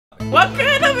What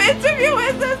kind of interview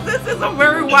is this? This is a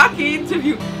very wacky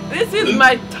interview. This is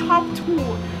my top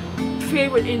 2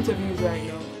 favorite interviews right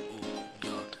now.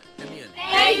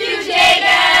 Thank you,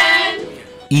 Jagan!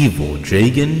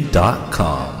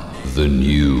 EvilJagan.com, the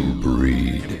new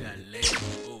breed.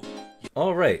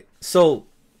 Alright, so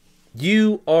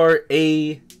you are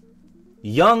a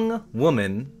young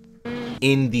woman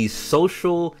in the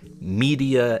social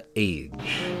media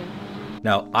age.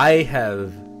 Now, I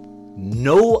have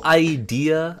no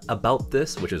idea about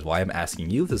this, which is why I'm asking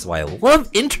you. This is why I love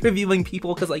interviewing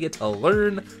people, because I get to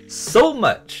learn so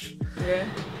much. Yeah.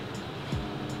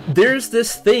 There's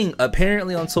this thing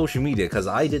apparently on social media, because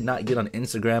I did not get on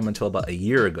Instagram until about a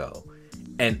year ago,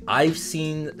 and I've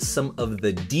seen some of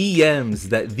the DMs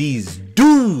that these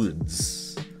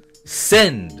dudes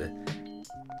send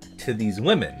to these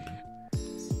women.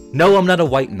 No, I'm not a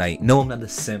white knight. No, I'm not a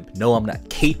simp. No, I'm not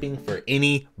caping for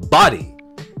anybody.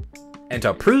 And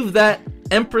to prove that,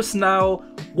 Empr3ss Nile,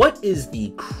 what is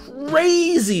the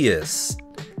craziest,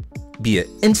 be it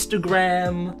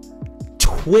Instagram,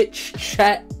 Twitch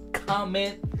chat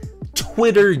comment,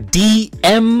 Twitter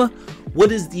DM,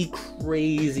 what is the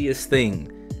craziest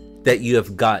thing that you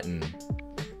have gotten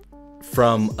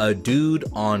from a dude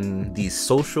on these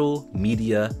social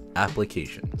media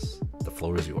applications? The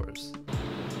floor is yours.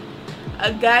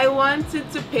 A guy wanted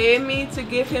to pay me to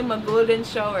give him a golden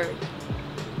shower.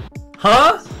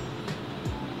 Huh?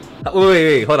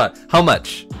 Wait, hold on. How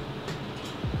much?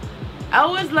 I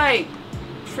was like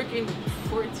freaking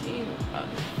 14.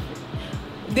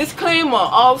 Disclaimer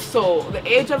also, the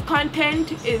age of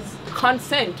consent is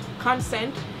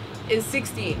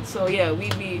 16. So yeah,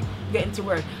 we be getting to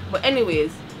work. But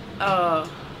anyways,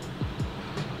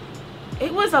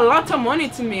 it was a lot of money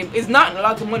to me. It's not a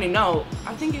lot of money now.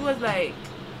 I think it was like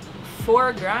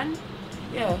 4 grand.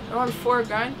 Yeah, around 4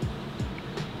 grand.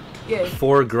 Yeah.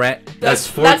 4 grand. That's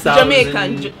 4,000.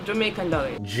 That's Jamaican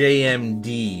dollar.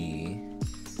 JMD.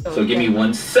 So give yeah. me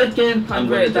 1 second. I'm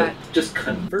going to that. just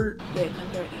convert. Yeah,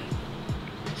 convert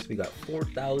that. So we got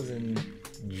 4,000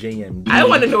 JMD. I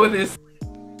want to know this.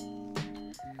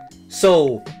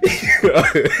 So.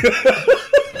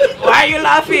 Why are you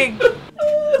laughing?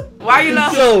 Why are you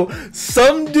laughing? So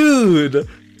some dude.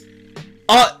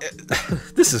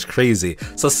 This is crazy.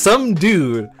 So some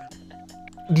dude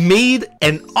made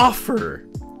an offer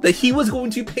that he was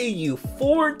going to pay you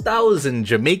 4,000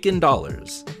 Jamaican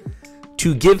dollars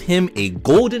to give him a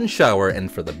golden shower.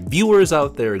 And for the viewers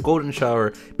out there, a golden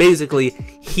shower, basically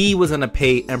he was gonna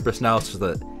pay Empr3ss Nile so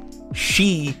that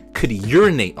she could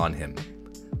urinate on him.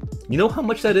 You know how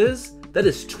much that is? That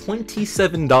is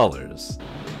 $27. Oh,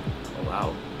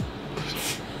 wow.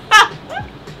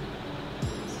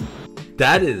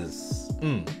 That is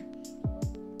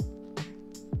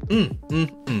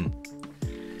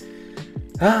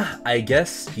I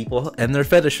guess people and their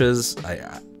fetishes.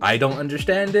 I don't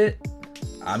understand it.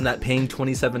 I'm not paying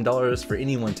 $27 for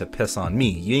anyone to piss on me.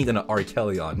 You ain't gonna R.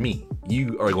 Kelly on me.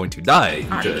 You are going to die.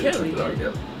 R. Kelly.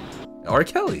 R.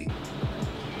 Kelly.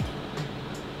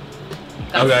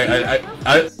 Okay,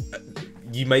 I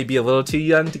you might be a little too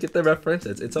young to get the reference.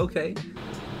 It's okay.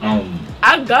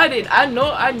 I got it. I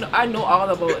know all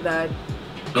about that.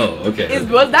 Oh, okay.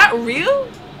 Was that real?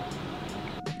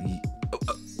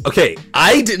 Okay,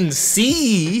 I didn't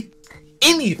see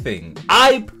anything.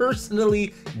 I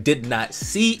personally did not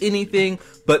see anything,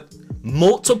 but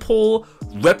multiple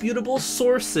reputable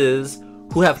sources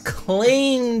who have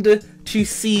claimed to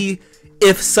see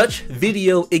if such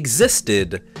video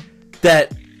existed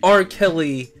that R.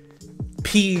 Kelly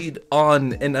peed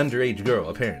on an underage girl,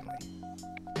 apparently.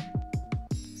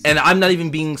 And I'm not even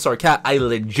being sarcastic. I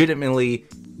legitimately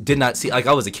did not see, like,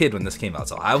 I was a kid when this came out,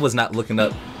 so I was not looking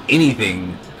up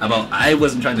anything about, I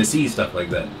wasn't trying to see stuff like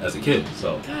that as a kid,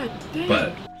 so. God damn.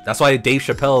 But that's why Dave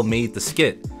Chappelle made the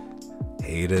skit.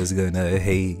 Haters gonna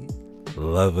hate,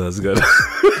 lovers gonna.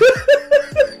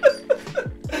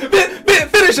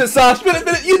 Finish it, Sash. Finish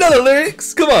it. You know the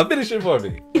lyrics. Come on, finish it for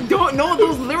me. I don't know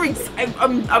those lyrics.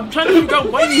 I'm trying to figure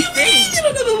out what he's saying. You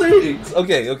don't know the lyrics.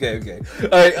 Okay. All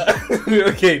right.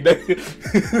 Okay.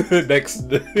 Next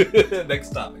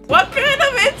topic. What kind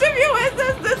of interview is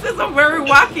this? This is a very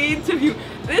wacky interview.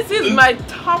 This is my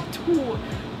top 2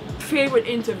 favorite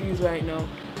interviews right now.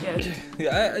 Yes.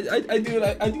 Yeah, I do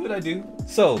what I do.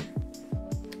 So,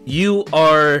 you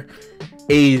are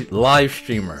a live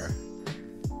streamer,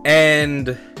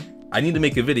 and I need to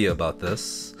make a video about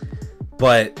this,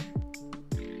 but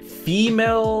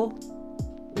female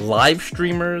live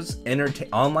streamers,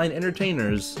 online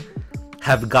entertainers,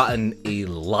 have gotten a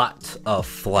lot of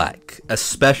flack,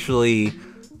 especially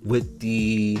with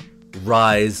the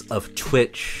rise of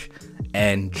Twitch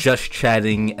and just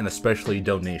chatting, and especially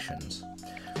donations.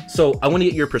 So I want to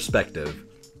get your perspective,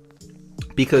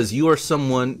 because you are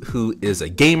someone who is a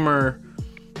gamer,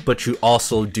 but you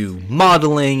also do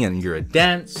modeling, and you're a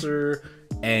dancer,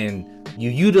 and you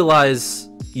utilize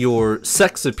your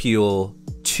sex appeal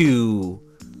to,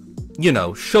 you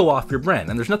know, show off your brand,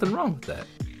 and there's nothing wrong with that.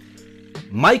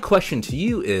 My question to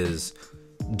you is,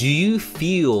 do you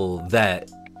feel that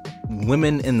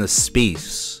women in the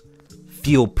space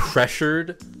feel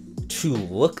pressured to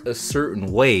look a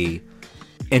certain way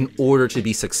in order to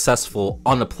be successful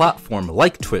on a platform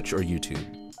like Twitch or YouTube?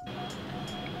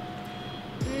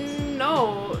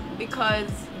 No, because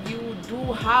you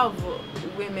do have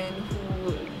women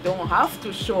who don't have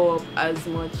to show up as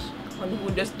much and who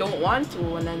just don't want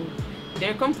to, and then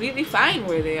they're completely fine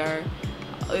where they are.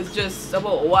 It's just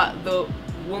about what the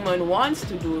woman wants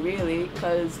to do, really,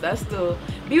 because that's the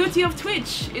beauty of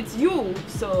Twitch. It's you,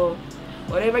 so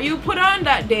whatever you put on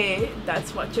that day,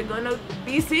 that's what you're gonna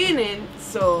be seen in.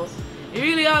 So it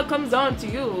really all comes down to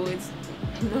you. It's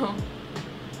no.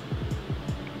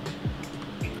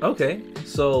 Okay,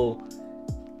 so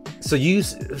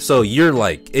you're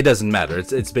like, it doesn't matter.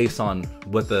 It's based on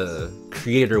what the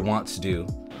creator wants to do.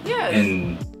 Yeah.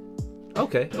 And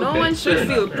okay. No one should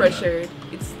feel pressured.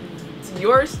 It's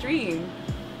your stream.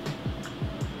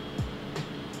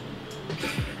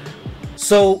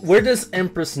 So where does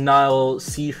Empr3ss Nile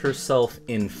see herself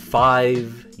in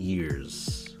 5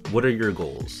 years? What are your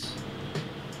goals?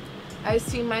 I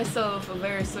see myself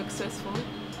very successful.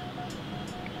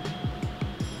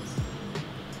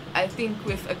 I think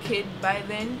with a kid by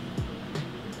then.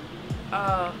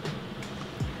 I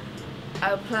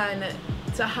plan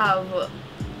to have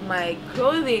my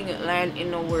clothing line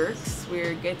in the works.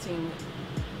 We're getting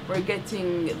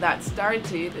that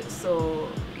started, so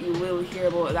you will hear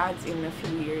about that in a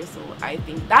few years. So I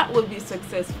think that will be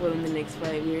successful in the next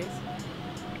 5 years.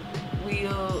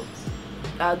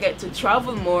 I'll get to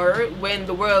travel more when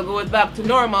the world goes back to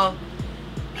normal.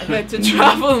 I get to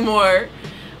travel more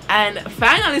and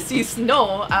finally see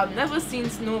snow. I've never seen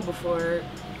snow before.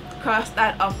 Cross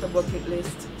that off the bucket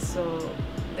list. So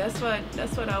that's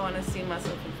what I want to see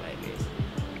myself in 5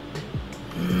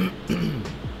 years.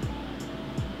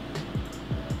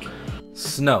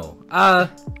 Snow.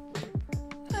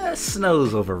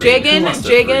 Snow's overrated.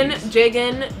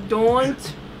 Jagan,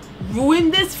 don't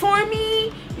ruin this for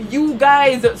me. You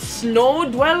guys, snow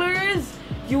dwellers,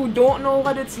 you don't know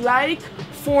what it's like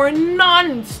for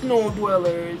non-snow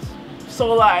dwellers.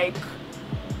 So like,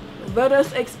 let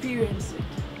us experience it.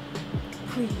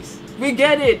 Please. We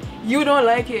get it. You don't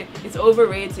like it. It's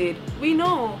overrated. We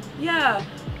know. Yeah.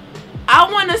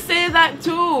 I want to say that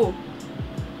too.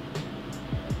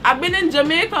 I've been in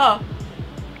Jamaica.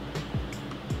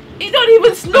 It don't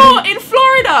even snow in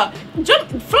Florida.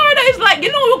 Florida is like,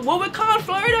 you know what we call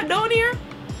Florida down here?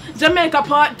 Jamaica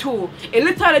part 2. It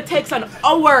literally takes an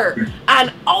hour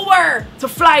to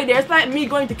fly there. It's like me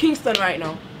going to Kingston right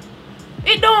now.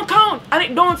 It don't count and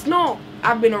it don't snow.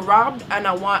 I've been robbed and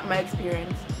I want my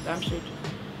experience. Damn shit.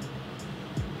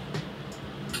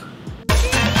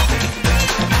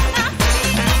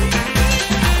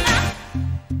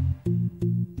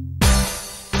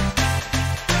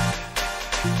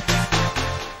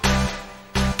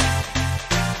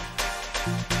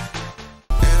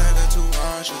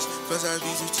 Cause I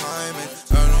be too timing.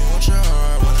 I don't want your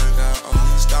heart when I got all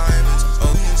these diamonds.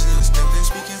 All these instinct, they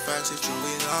speaking facts, they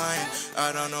truly lying.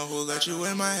 I don't know who let you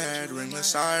in my head, ring the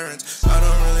sirens. I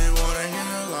don't really wanna hear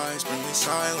your lies, bring me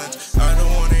silence. I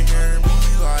don't wanna hear me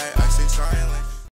lie, I stay silent.